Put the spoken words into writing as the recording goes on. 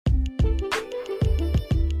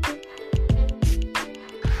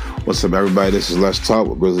What's up, everybody? This is Let's Talk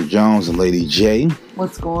with Brother Jones and Lady J.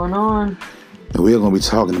 What's going on? And we are going to be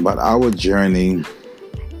talking about our journey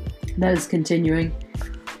that is continuing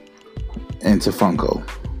into Funko.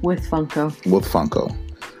 With Funko. With Funko.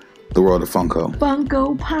 The world of Funko.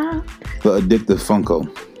 Funko Pop. The addictive Funko.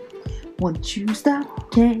 Once you stop,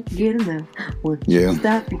 can't get enough. Once you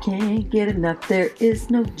stop, you can't get enough. There is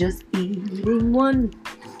no just eating one.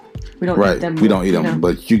 We don't eat them. We don't eat them,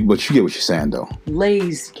 but you get what you're saying, though.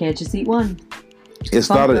 Lay's, can't just eat one. It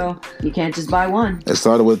started. Funko, you can't just buy one. It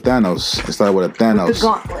started with Thanos. With the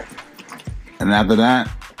gauntlet. And after that,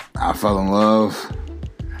 I fell in love.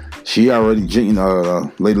 She already,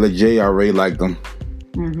 Lady J already liked them.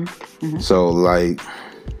 Mm-hmm. Mm-hmm. So like,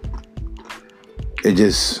 it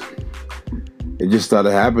just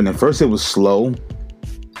started happening. First, it was slow.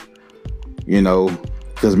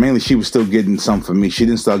 Because mainly she was still getting some for me. She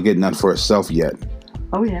didn't start getting none for herself yet.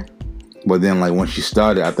 Oh, yeah. But then, like, when she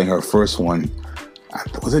started, I think her first one,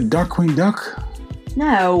 was it Darkwing Duck?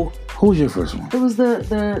 No. Who was your first one? It was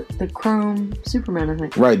the Chrome Superman, I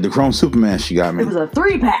think. Right, the Chrome Superman she got me. It was a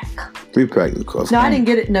 3-pack. 3-pack, of course. No, I didn't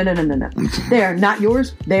get it. No. They are not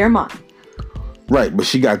yours. They are mine. Right, but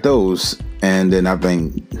she got those. And then I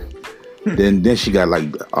think... Then she got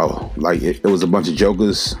it was a bunch of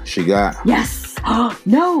Jokers she got. Yes.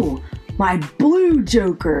 No, my blue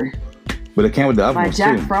Joker. But it came with the other ones too.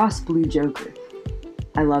 My Jack Frost blue Joker.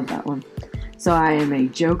 I love that one. So I am a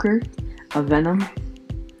Joker, a Venom,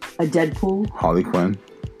 a Deadpool, Harley Quinn.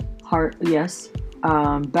 Yes.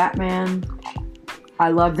 Batman. I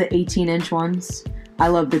love the 18-inch ones. I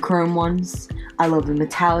love the chrome ones. I love the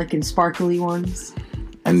metallic and sparkly ones.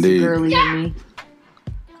 And the girly in me.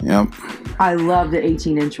 Yep. I love the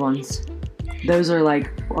 18-inch ones. Those are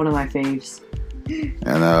like one of my faves.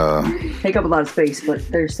 And take up a lot of space, but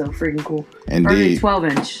they're so freaking cool. Indeed. Or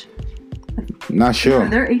 12-inch. Not sure. No,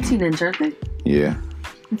 they're 18-inch, aren't they? Yeah.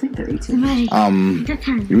 I think they're 18-inch.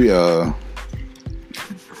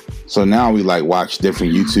 So now we like watch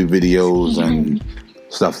different YouTube videos and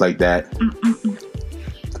stuff like that.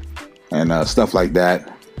 And stuff like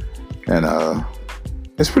that. And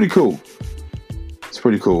it's pretty cool.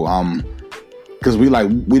 Pretty cool. Because we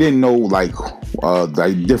didn't know like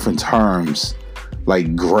different terms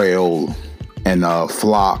like grail and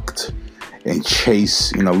flocked and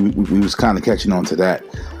chase. We was kind of catching on to that.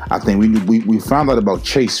 I think we found out about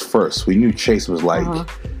chase first. We knew chase was like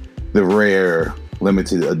the rare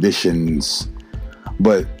limited editions,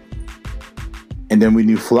 and then we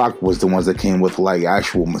knew flock was the ones that came with like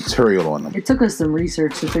actual material on them. It took us some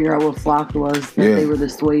research to figure out what flock was. They were the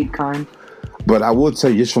suede kind. But I will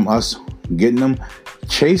tell you, just from us getting them,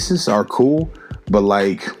 chases are cool. But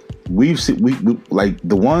like we like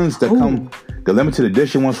the ones that come, the limited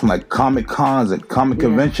edition ones from like Comic Cons and comic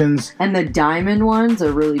conventions, and the diamond ones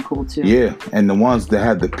are really cool too. Yeah, and the ones that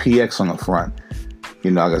have the PX on the front.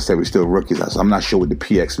 Like I said, we're still rookies. So I'm not sure what the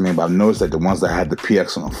PX mean, but I've noticed that the ones that have the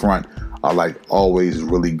PX on the front are like always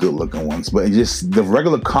really good looking ones. But just the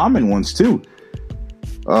regular common ones too.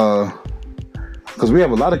 Because we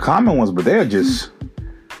have a lot of common ones, but they're just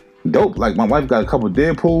dope. Like, my wife got a couple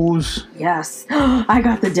Deadpools. Yes. I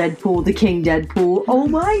got the Deadpool, the King Deadpool. Oh,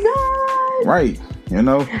 my God. Right. And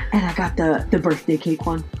I got the birthday cake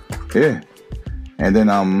one. Yeah. And then,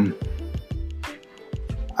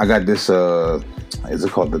 I got this, is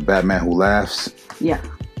it called the Batman Who Laughs? Yeah.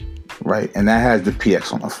 Right. And that has the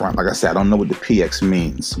PX on the front. Like I said, I don't know what the PX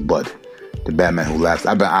means, but the Batman Who Laughs.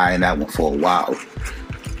 I've been eyeing that one for a while.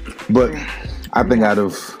 But... I think out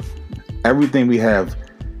of everything we have,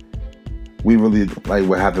 we really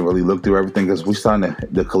will have to really look through everything because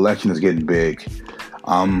the collection is getting big.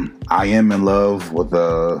 I am in love with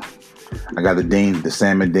I got the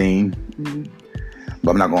Salmon Dane,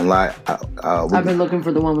 but I'm not gonna lie. I've been looking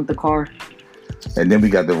for the one with the car. And then we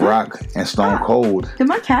got the Rock and Stone Cold. Did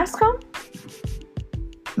my cast come?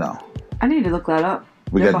 No. I need to look that up.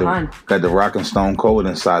 We got the Rock and Stone Cold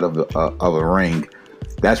inside of a ring.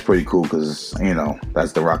 That's pretty cool because,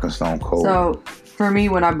 that's the Rock and Stone Cold. So, for me,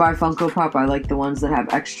 when I buy Funko Pop, I like the ones that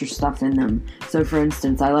have extra stuff in them. So, for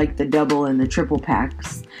instance, I like the double and the triple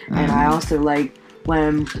packs. And I also like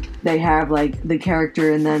when they have, like, the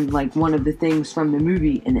character and then, like, one of the things from the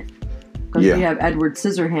movie in it. Because we have Edward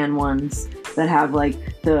Scissorhand ones that have, like,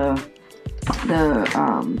 the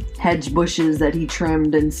hedge bushes that he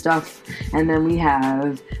trimmed and stuff, and then we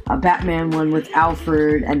have a Batman one with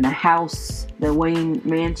Alfred and the house, the Wayne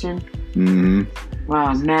Mansion,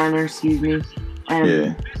 Manor, excuse me,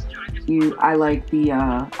 and I like the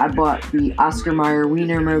I bought the Oscar Mayer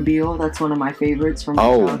Wienermobile. That's one of my favorites from my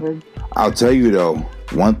childhood. I'll tell you though,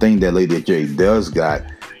 one thing that Lady J does got,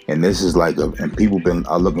 and this is like, and people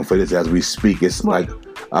are looking for this as we speak. It's What? like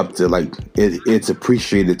up to like it's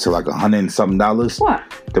appreciated to like $100 and something. What?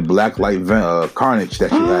 The Blacklight Carnage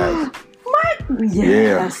that you have. What?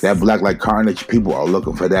 Yes. Yeah, that Blacklight Carnage. People are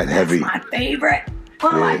looking for that heavy. My favorite.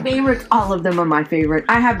 One of my favorites. All of them are my favorite.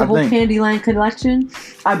 I have the whole Candyland collection.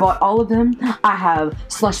 I bought all of them. I have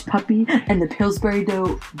Slush Puppy and the Pillsbury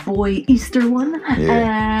Boy Easter one.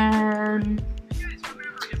 Yeah. And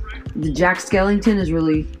the Jack Skellington is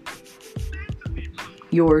really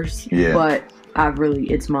yours. Yeah. But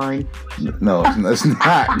it's mine. No, it's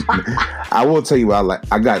not. I will tell you what I like.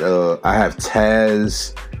 I have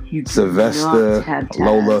Taz, Sylvester,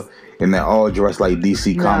 Lola, and they're all dressed like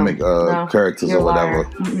DC comic characters or whatever.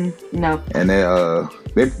 No. And they're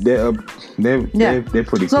pretty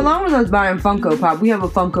cool. So long as I was buying Funko Pop, we have a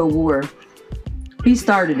Funko war. He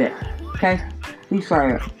started it. Okay? He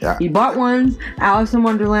started it. Yeah. He bought ones, Alice in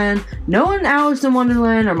Wonderland. Noah and Alice in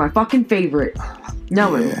Wonderland are my fucking favorite.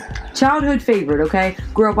 No one. Childhood favorite, okay?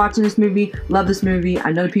 Grew up watching this movie, love this movie.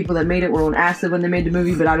 I know the people that made it were on acid when they made the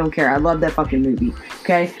movie, but I don't care. I love that fucking movie,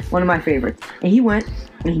 okay? One of my favorites. And he went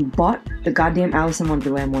and he bought the goddamn Alice in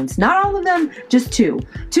Wonderland ones. Not all of them, just two.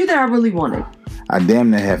 Two that I really wanted. I damn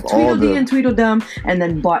near have all the... Tweedledee and Tweedledum, and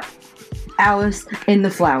then bought Alice in the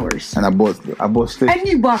Flowers. And I bought Stitch. And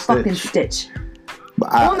you bought fucking Stitch.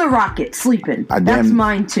 On the rocket, sleeping. That's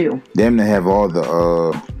mine too. Damn near have all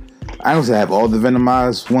the... I don't say I have all the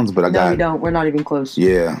Venomized ones, but I got... No, we don't. We're not even close.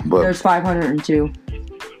 Yeah, but... There's 502.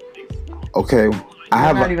 Okay. We're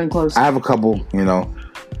not even close. I have a couple, you know.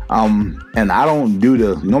 And I don't do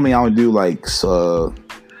normally I don't do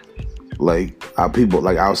people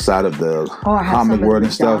like outside of the comic world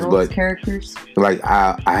and stuff, but characters. Like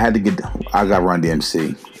I got Run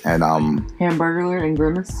DMC and Hamburglar and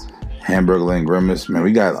Grimace. Man,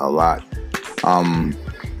 we got a lot.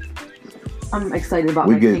 I'm excited about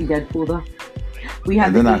my King Deadpool though. We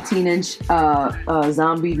have the 18-inch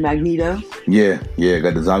zombie Magneto. Yeah,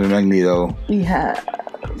 got the zombie Magneto. We have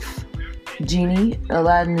Genie,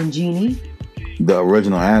 Aladdin and Genie. The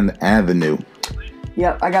original and the new.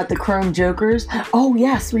 Yep, I got the Chrome Jokers. Oh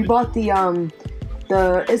yes, we bought the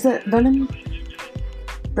is it Venom?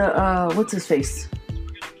 The what's his face?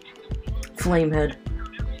 Flamehead.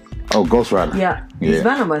 Oh, Ghost Rider. Yeah, he's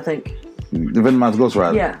Venom, I think. The Venomized Ghost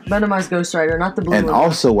Rider. Yeah, Venomized Ghost Rider, not the blue and one. And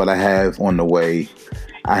also what I have on the way,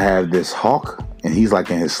 I have this Hawk, and he's like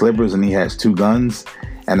in his slippers, and he has two guns,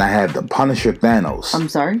 and I have the Punisher Thanos. I'm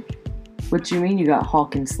sorry? What you mean you got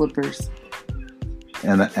Hawk and slippers?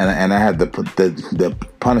 And I had the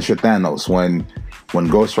Punisher Thanos when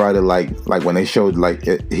Ghost Rider like when they showed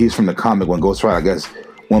he's from the comic when Ghost Rider I guess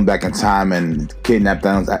went back in time and kidnapped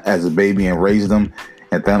Thanos as a baby and raised him,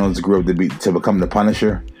 and Thanos grew up to become the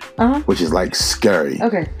Punisher, which is like scary.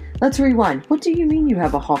 Okay, let's rewind. What do you mean you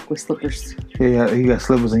have a Hawk with slippers? Yeah, he got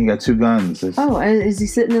slippers and he got two guns. Is he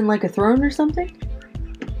sitting in like a throne or something?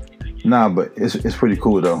 Nah, but it's pretty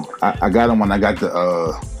cool though. I got him when I got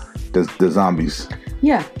the zombies.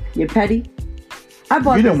 Yeah, you're petty.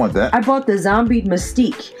 You didn't want that. I bought the zombie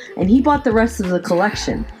Mystique, and he bought the rest of the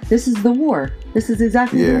collection. This is the war. This is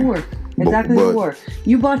exactly the war. Exactly the war.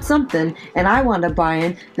 You bought something, and I wound up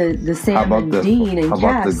buying the Sam and Dean and Cass.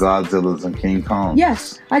 How about the Godzillas and King Kong?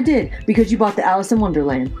 Yes, I did, because you bought the Alice in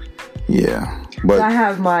Wonderland. Yeah, but so I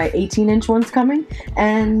have my 18-inch ones coming,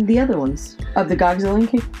 and the other ones of the Godzilla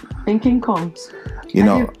and King Kongs. You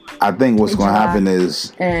know, I think what's going to happen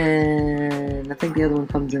is... And I think the other one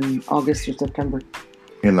comes in August or September.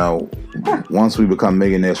 You know, once we become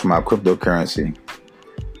millionaires from our cryptocurrency,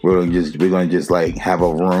 we're gonna just like have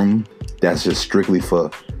a room that's just strictly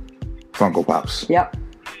for Funko Pops. Yep,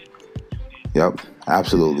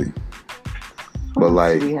 absolutely. But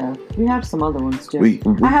like... We have some other ones too.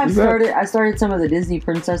 I started some of the Disney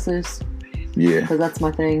princesses. Yeah. Because that's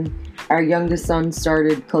my thing. Our youngest son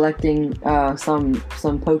started collecting some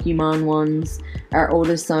Pokemon ones. Our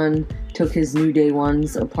oldest son took his New Day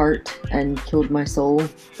ones apart and killed my soul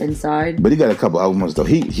inside. But he got a couple other ones though.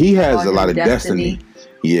 He has a lot of Destiny.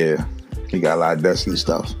 Yeah, he got a lot of Destiny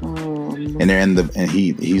stuff. And they're and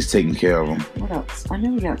he's taking care of them. What else? I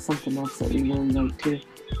know we got something else that we really like too.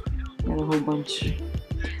 Got a whole bunch.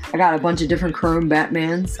 I got a bunch of different Chrome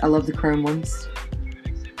Batmans. I love the Chrome ones.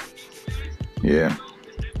 Yeah.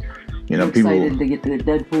 You know, I'm excited to get the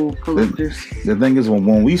Deadpool collectors. The thing is,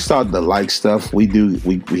 when we start to like stuff, we have this.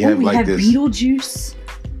 Beetlejuice.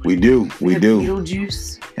 We do.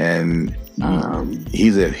 Beetlejuice. And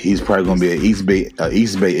he's probably gonna be eBay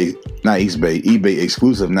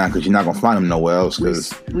exclusive now because you're not gonna find him nowhere else.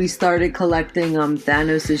 Because we started collecting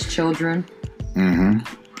Thanos' children. Mm-hmm.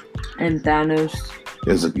 And Thanos.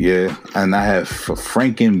 And I have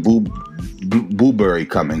Franken Blueberry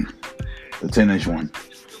coming, the 10-inch one.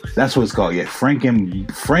 That's what it's called. Yeah,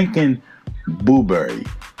 Franken Blueberry.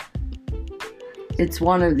 It's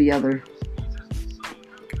one or the other.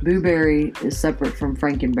 Blueberry is separate from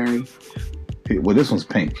Frankenberry. Well, this one's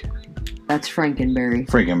pink. That's Frankenberry.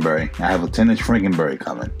 Frankenberry. I have a 10-inch Frankenberry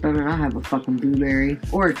coming. But I have a fucking Blueberry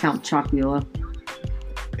or a Count Chocula.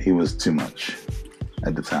 He was too much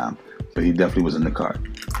at the time, but he definitely was in the cart.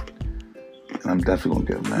 And I'm definitely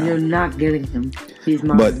gonna get him now. You're not getting him. He's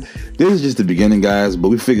mine. But this is just the beginning, guys. But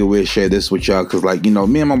we figured we'd share this with y'all because, like, you know,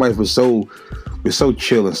 me and my wife we're so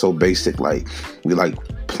chill and so basic. Like, we like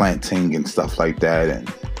planting and stuff like that.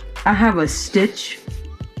 And I have a Stitch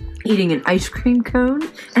eating an ice cream cone,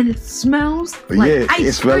 and it smells like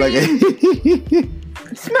ice cream.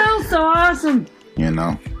 It smells so awesome. You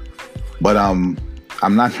know, but I'm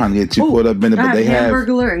not trying to get too caught up in it. But they have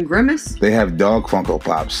Hamburglar and Grimace. They have dog Funko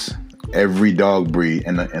Pops. Every dog breed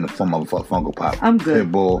in the form of a Funko Pop. I'm good.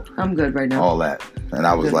 Pitbull. I'm good right now. All that, and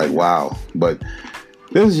I was like, wow. But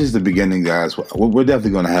this is just the beginning, guys. We're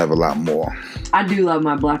definitely gonna have a lot more. I do love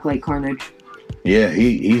my Blacklight Carnage. Yeah,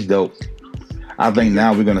 he's dope. I think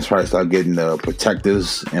now we're gonna try to start getting the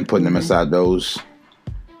protectors and putting them inside those.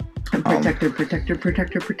 And protector.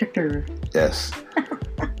 Yes.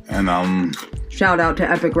 And shout out to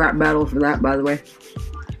Epic Rap Battle for that, by the way.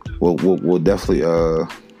 We'll definitely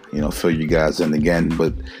fill you guys in again,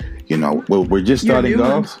 but you know we're just starting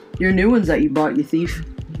off. Your new ones that you bought, you thief.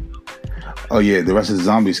 Oh yeah, the rest of the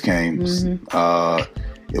zombies came. Mm-hmm.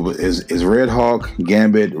 Is Red Hawk,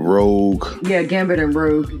 Gambit, Rogue. Yeah, Gambit and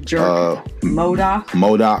Rogue. Jerk.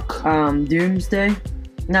 MODOK. Doomsday.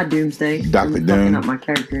 Not Doomsday. Dr. Doom. Not my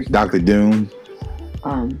characters. Dr. Doom.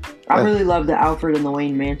 I really love the Alfred and the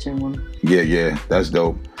Wayne Mansion one. Yeah, that's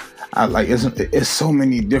dope. I like it's so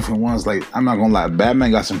many different ones. Like, I'm not gonna lie,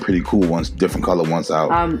 Batman got some pretty cool ones, different color ones out.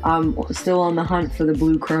 I'm still on the hunt for the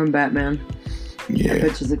blue chrome Batman. Yeah, that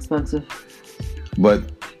bitch is expensive. But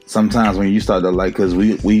sometimes when you start to like, cause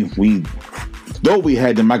we though we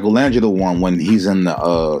had the Michelangelo one when he's in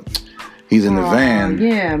the van.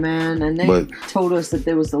 Yeah, man, and they told us that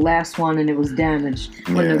there was the last one and it was damaged.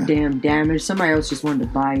 Wasn't no damn damage. Somebody else just wanted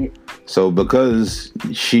to buy it. So because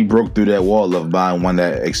she broke through that wall of buying one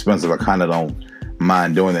that expensive, I kind of don't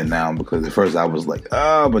mind doing it now, because at first I was like,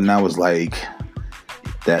 but now it's like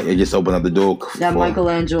that it just opened up the door. That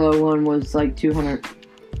Michelangelo one was like $200.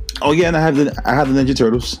 Oh yeah, and I have the Ninja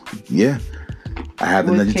Turtles. Yeah, I have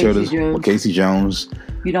the Ninja Turtles with Casey Jones.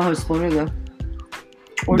 You don't have Splinter though.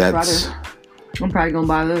 Or Shredder. I'm probably gonna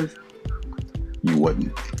buy those. You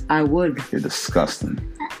wouldn't. I would. You're disgusting.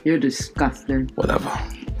 You're disgusting. Whatever.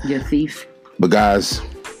 You thief. But guys,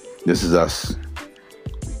 this is us.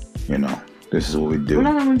 You know, this is what we do. What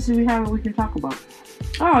other ones do we have that we can talk about?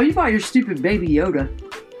 Oh, you bought your stupid Baby Yoda.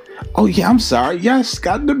 Oh yeah, I'm sorry. Yes,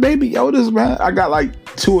 got the Baby Yodas, man. I got like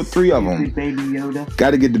 2 or 3 of them. Baby Yoda.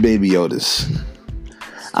 Got to get the Baby Yodas.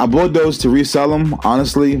 I bought those to resell them,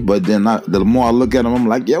 honestly, but then the more I look at them, I'm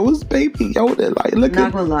like, yo, what's Baby Yoda? Like, look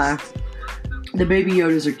Not gonna lie. The Baby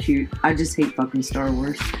Yodas are cute. I just hate fucking Star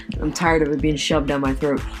Wars. I'm tired of it being shoved down my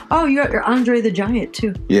throat. Oh, you got your Andre the Giant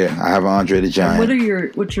too. Yeah, I have Andre the Giant. What are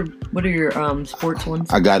your sports ones?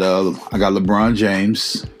 I got LeBron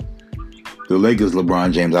James. The Lakers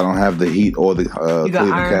LeBron James. I don't have the Heat or the you got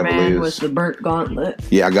Cleveland Iron Cavaliers. Man with the burnt gauntlet.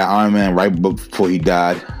 Yeah, I got Iron Man right before he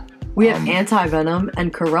died. We have Anti-Venom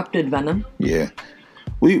and Corrupted Venom. Yeah.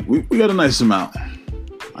 We got a nice amount.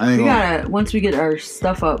 Once we get our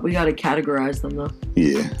stuff up, we gotta categorize them though.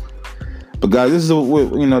 Yeah. But guys, this is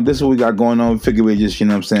what we got going on. Figure we just, you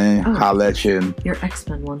know what I'm saying, holla at you. Your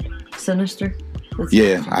X-Men one. Sinister?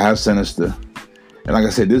 I have Sinister. And like I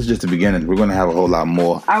said, this is just the beginning. We're gonna have a whole lot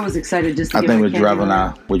more. I was excited just to I think we're driving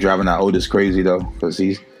our Otis crazy though, because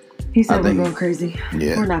he said we're going crazy.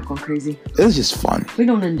 Yeah. We're not going crazy. It's just fun. We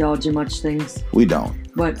don't indulge in much things. We don't.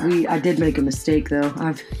 But I did make a mistake though.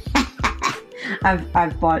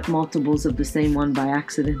 I've bought multiples of the same one by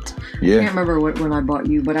accident. Yeah. I can't remember when I bought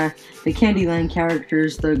you, but the Candyland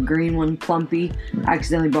characters, the green one, Plumpy, I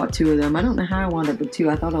accidentally bought 2 of them. I don't know how I wound up with 2.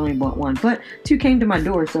 I thought I only bought 1, but 2 came to my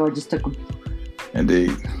door, so I just took them.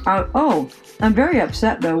 Indeed. I'm very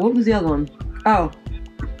upset though. What was the other one? Oh.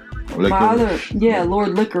 Licorice. Lord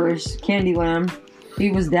Licorice, Candyland. He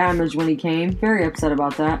was damaged when he came. Very upset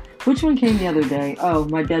about that. Which one came the other day? Oh,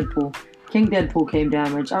 my Deadpool. King Deadpool came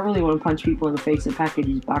damaged. I really want to punch people in the face and pack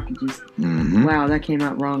these packages. Mm-hmm. Wow, that came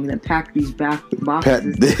out wrong. That pack these boxes. Pack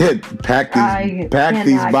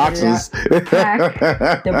these boxes.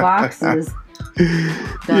 Pack the boxes.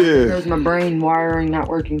 There's my brain wiring not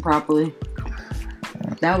working properly.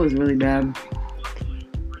 That was really bad.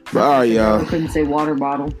 But all right, y'all. I couldn't say water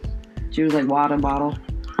bottle. She was like water bottle.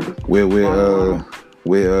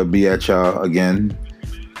 We'll be at y'all again.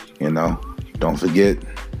 You know, don't forget,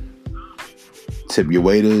 tip your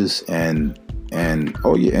waiters and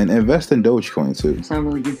invest in Dogecoin too. Sound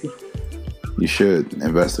really goofy. You should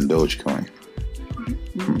invest in Dogecoin.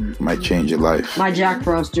 Might change your life. My Jack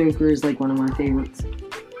Frost Joker is like one of my favorites.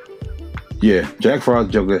 Yeah, Jack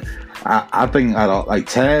Frost Joker. I think like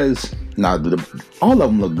Taz. All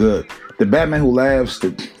of them look good. The Batman Who Laughs,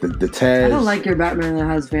 the Taz. I don't like your Batman that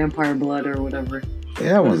has vampire blood or whatever.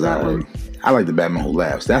 Yeah, that one's alright. I like the Batman Who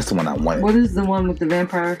Laughs. That's the one I wanted. What is the one with the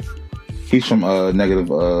vampire? He's from the negative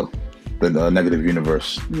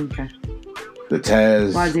universe. Okay. The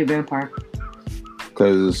Taz. Why is he a vampire?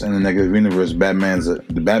 Because in the negative universe, Batman is a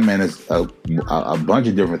bunch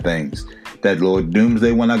of different things. That little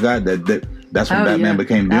Doomsday one I got, that's when Batman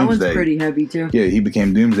became Doomsday. That one's pretty heavy too. Yeah, he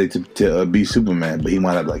became Doomsday to be Superman, but he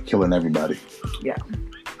wound up like killing everybody. Yeah.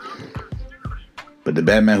 But the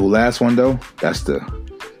Batman Who Laughs one though, that's the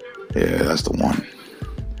one.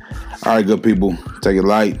 All right, good people, take it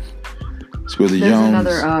light. Squizzy There's Jones.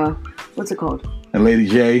 another what's it called? And Lady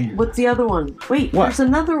J. What's the other one? Wait, what? There's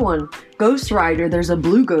another one. Ghost Rider. There's a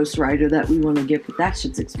blue Ghost Rider that we want to get, but that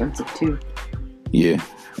shit's expensive too. Yeah,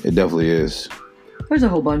 it definitely is. There's a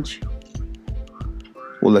whole bunch.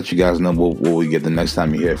 We'll let you guys know what we get the next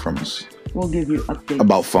time you hear from us. We'll give you updates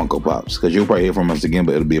about Funko Pops, because you'll probably hear from us again,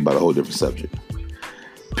 but it'll be about a whole different subject.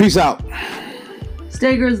 Peace out.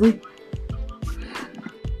 Stay grizzly.